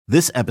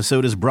This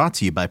episode is brought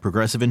to you by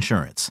Progressive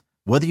Insurance.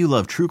 Whether you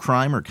love true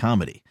crime or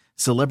comedy,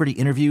 celebrity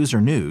interviews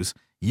or news,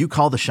 you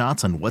call the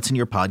shots on what's in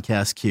your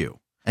podcast queue.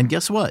 And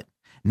guess what?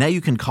 Now you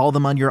can call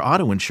them on your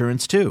auto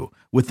insurance too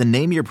with the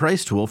Name Your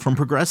Price tool from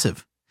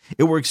Progressive.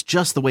 It works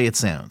just the way it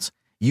sounds.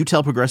 You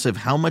tell Progressive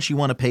how much you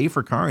want to pay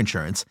for car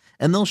insurance,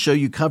 and they'll show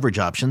you coverage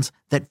options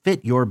that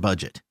fit your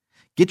budget.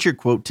 Get your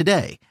quote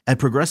today at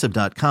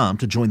Progressive.com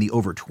to join the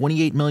over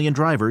 28 million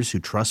drivers who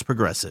trust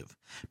Progressive.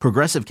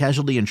 Progressive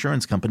Casualty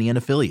Insurance Company and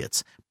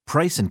Affiliates.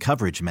 Price and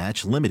coverage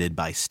match limited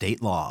by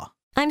state law.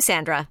 I'm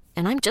Sandra,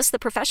 and I'm just the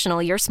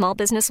professional your small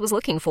business was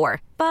looking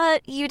for.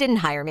 But you didn't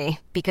hire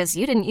me because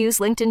you didn't use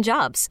LinkedIn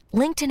Jobs.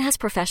 LinkedIn has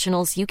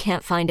professionals you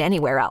can't find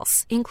anywhere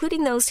else,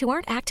 including those who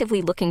aren't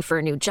actively looking for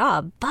a new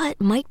job, but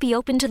might be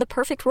open to the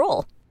perfect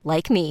role,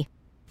 like me.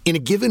 In a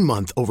given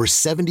month, over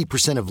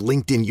 70% of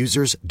LinkedIn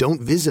users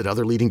don't visit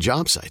other leading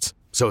job sites.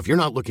 So if you're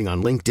not looking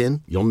on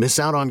LinkedIn, you'll miss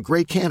out on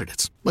great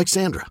candidates like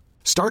Sandra.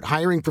 Start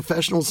hiring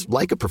professionals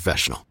like a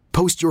professional.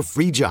 Post your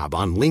free job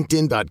on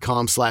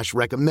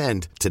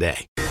linkedin.com/recommend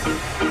today.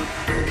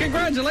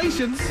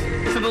 Congratulations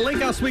to the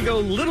Lake Oswego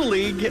Little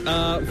League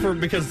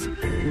because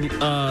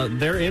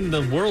they're in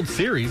the World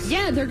Series.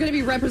 Yeah, they're going to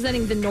be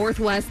representing the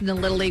Northwest in the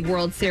Little League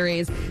World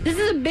Series. This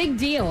is a big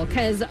deal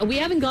because we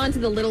haven't gone to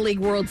the Little League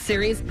World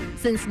Series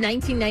since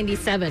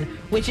 1997,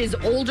 which is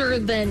older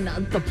than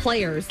the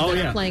players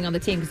that are playing on the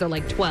team because they're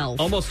like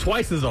 12. Almost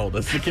twice as old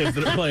as the kids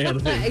that are playing on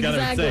the team.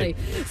 Exactly.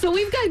 So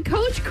we've got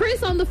Coach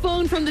Chris on the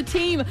phone from the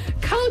team.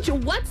 Coach,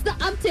 what's the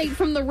update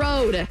from the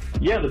road?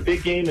 Yeah, the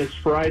big game is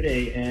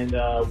Friday and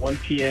 1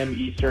 p.m.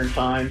 Eastern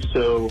time,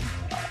 so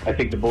I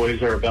think the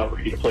boys are about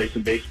ready to play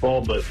some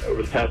baseball, but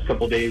over the past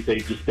couple of days,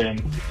 they've just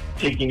been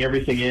taking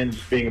everything in,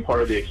 just being a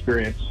part of the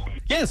experience.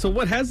 Yeah, so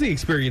what has the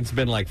experience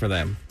been like for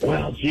them?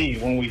 Well,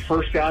 when we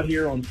first got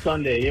here on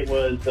Sunday, it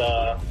was,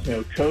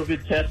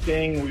 COVID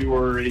testing. We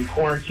were in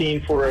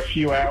quarantine for a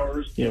few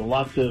hours,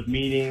 lots of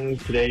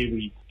meetings. Today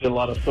we did a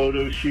lot of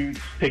photo shoots,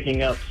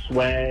 picking up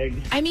swag.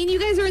 I mean, you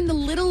guys are in the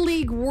Little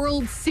League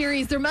World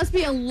Series. There must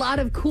be a lot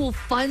of cool,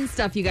 fun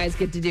stuff you guys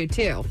get to do,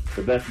 too.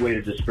 The best way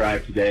to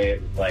describe today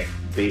is like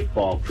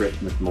baseball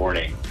Christmas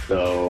morning.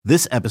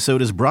 This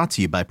episode is brought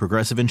to you by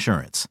Progressive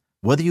Insurance.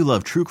 Whether you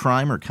love true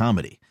crime or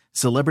comedy,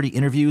 celebrity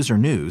interviews or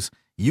news,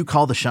 you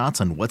call the shots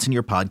on what's in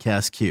your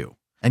podcast queue.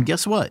 And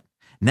guess what?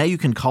 Now you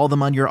can call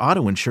them on your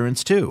auto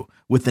insurance too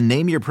with the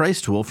Name Your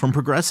Price tool from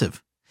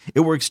Progressive.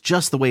 It works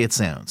just the way it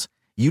sounds.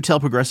 You tell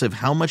Progressive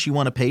how much you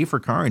want to pay for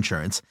car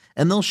insurance,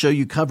 and they'll show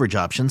you coverage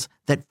options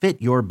that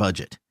fit your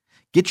budget.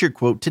 Get your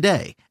quote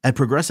today at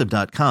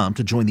Progressive.com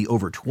to join the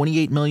over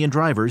 28 million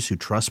drivers who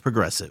trust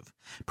Progressive.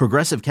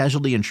 Progressive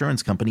Casualty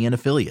Insurance Company and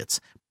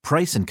Affiliates.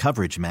 Price and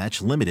coverage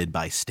match limited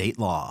by state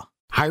law.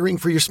 Hiring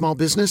for your small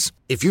business?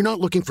 If you're not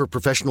looking for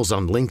professionals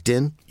on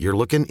LinkedIn, you're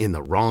looking in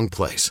the wrong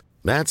place.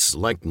 That's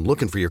like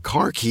looking for your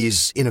car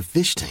keys in a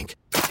fish tank.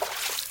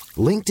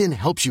 LinkedIn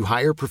helps you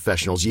hire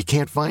professionals you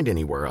can't find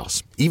anywhere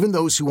else, even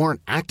those who aren't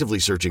actively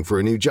searching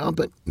for a new job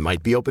but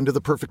might be open to the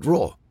perfect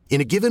role.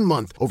 In a given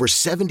month, over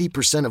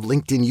 70% of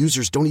LinkedIn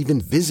users don't even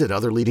visit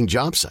other leading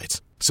job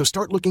sites. So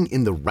start looking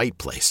in the right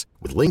place.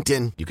 With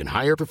LinkedIn, you can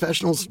hire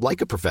professionals like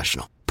a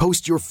professional.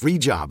 Post your free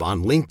job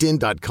on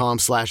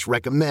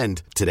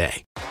linkedin.com/recommend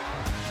today.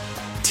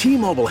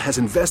 T-Mobile has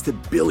invested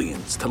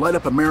billions to light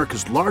up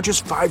America's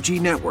largest 5G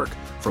network,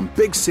 from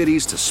big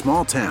cities to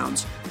small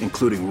towns,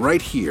 including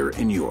right here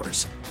in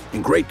yours.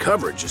 And great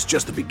coverage is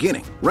just the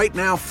beginning. Right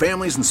now,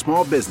 families and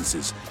small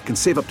businesses can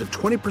save up to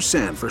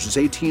 20% versus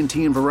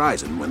AT&T and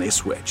Verizon when they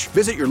switch.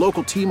 Visit your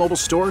local T-Mobile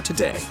store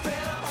today.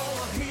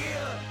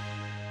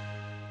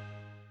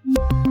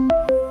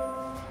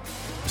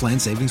 Plan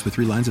savings with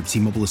 3 lines of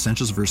T-Mobile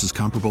Essentials versus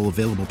comparable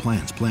available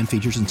plans. Plan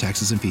features and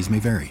taxes and fees may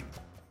vary.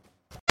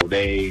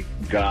 They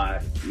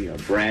got,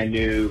 brand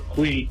new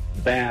cleats,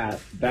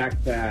 bats,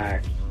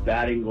 backpacks,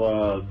 batting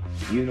gloves,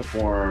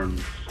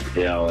 uniforms,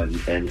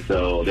 and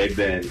so they've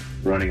been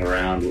running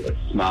around with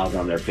smiles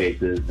on their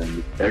faces,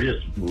 and they're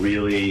just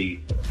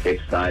really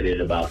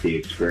excited about the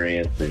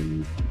experience,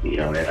 and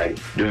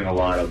doing a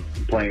lot of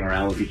playing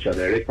around with each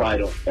other. They probably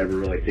don't ever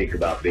really think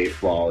about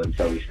baseball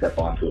until we step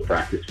onto a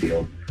practice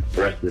field.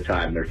 The rest of the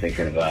time, they're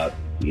thinking about,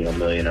 a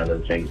million other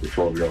things the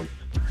 12-year-olds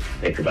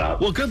think about.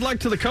 Well, good luck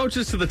to the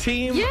coaches, to the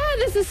team. Yeah,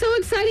 this is so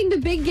exciting. The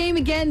big game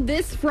again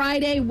this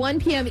Friday, 1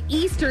 p.m.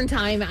 Eastern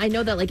time. I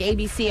know that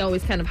ABC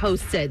always kind of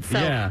hosts it.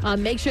 So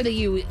make sure that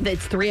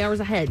it's 3 hours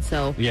ahead.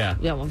 So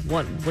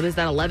what is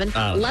that, 11?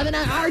 11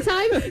 at our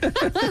time?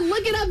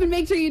 Look it up and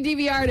make sure you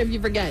DVR it if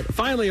you forget.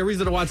 Finally, a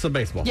reason to watch some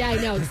baseball. Yeah, I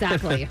know,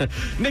 exactly.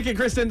 Nick and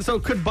Kristen, so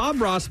could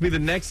Bob Ross be the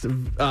next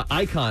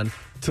icon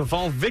to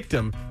fall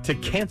victim to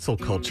cancel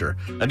culture?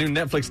 A new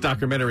Netflix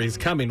documentary is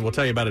coming. We'll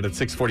tell you about it at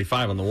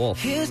 6:45 on The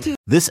Wolf.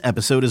 This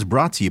episode is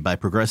brought to you by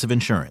Progressive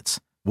Insurance.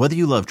 Whether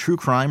you love true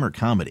crime or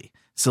comedy,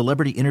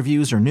 celebrity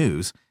interviews or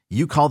news,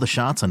 you call the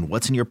shots on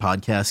what's in your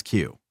podcast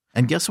queue.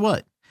 And guess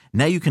what?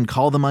 Now you can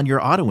call them on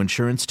your auto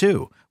insurance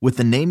too with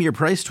the Name Your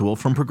Price tool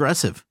from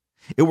Progressive.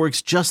 It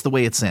works just the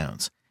way it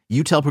sounds.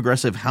 You tell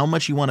Progressive how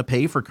much you want to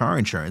pay for car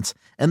insurance,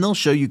 and they'll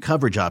show you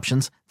coverage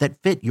options that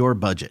fit your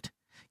budget.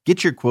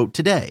 Get your quote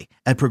today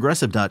at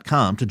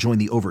Progressive.com to join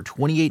the over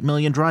 28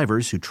 million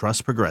drivers who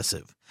trust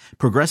Progressive.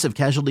 Progressive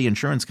Casualty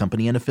Insurance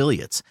Company and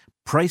Affiliates.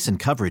 Price and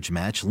coverage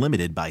match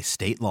limited by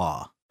state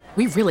law.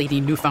 We really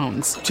need new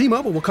phones.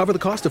 T-Mobile will cover the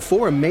cost of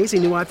 4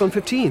 amazing new iPhone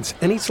 15s,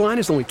 and each line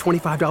is only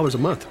 $25 a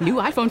month. New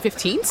iPhone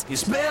 15s?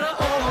 It's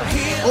better over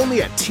here.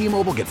 Only at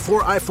T-Mobile, get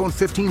 4 iPhone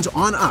 15s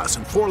on us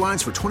and 4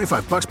 lines for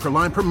 $25 per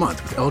line per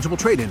month with eligible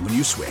trade-in when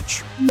you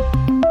switch.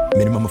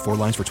 Minimum of 4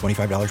 lines for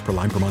 $25 per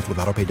line per month with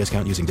autopay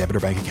discount using debit or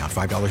bank account.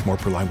 $5 more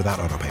per line without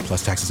autopay,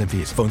 plus taxes and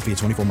fees. Phone fee at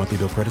 24 monthly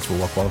bill credits for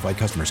well-qualified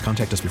customers.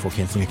 Contact us before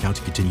canceling account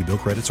to continue bill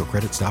credits or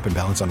credit stop and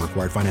balance on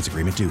required finance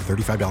agreement due.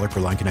 $35 per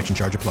line connection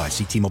charge applies.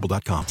 See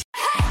T-Mobile.com.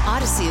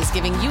 Odyssey is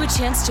giving you a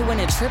chance to win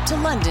a trip to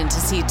London to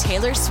see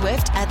Taylor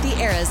Swift at the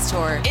Eras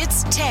Tour.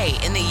 It's Tay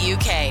in the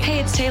UK. Hey,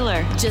 it's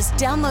Taylor. Just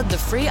download the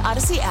free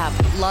Odyssey app,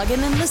 log in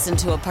and listen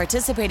to a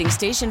participating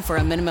station for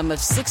a minimum of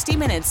 60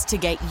 minutes to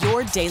get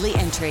your daily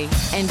entry.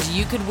 And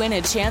you could win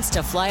a chance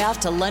to fly off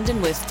to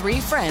London with 3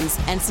 friends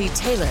and see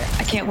Taylor.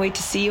 I can't wait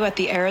to see you at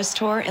the Eras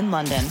Tour in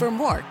London. For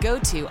more, go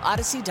to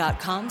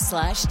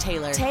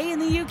odyssey.com/Taylor. Tay in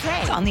the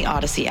UK. It's on the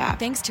Odyssey app.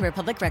 Thanks to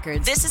Republic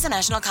Records. This is a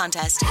national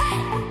contest.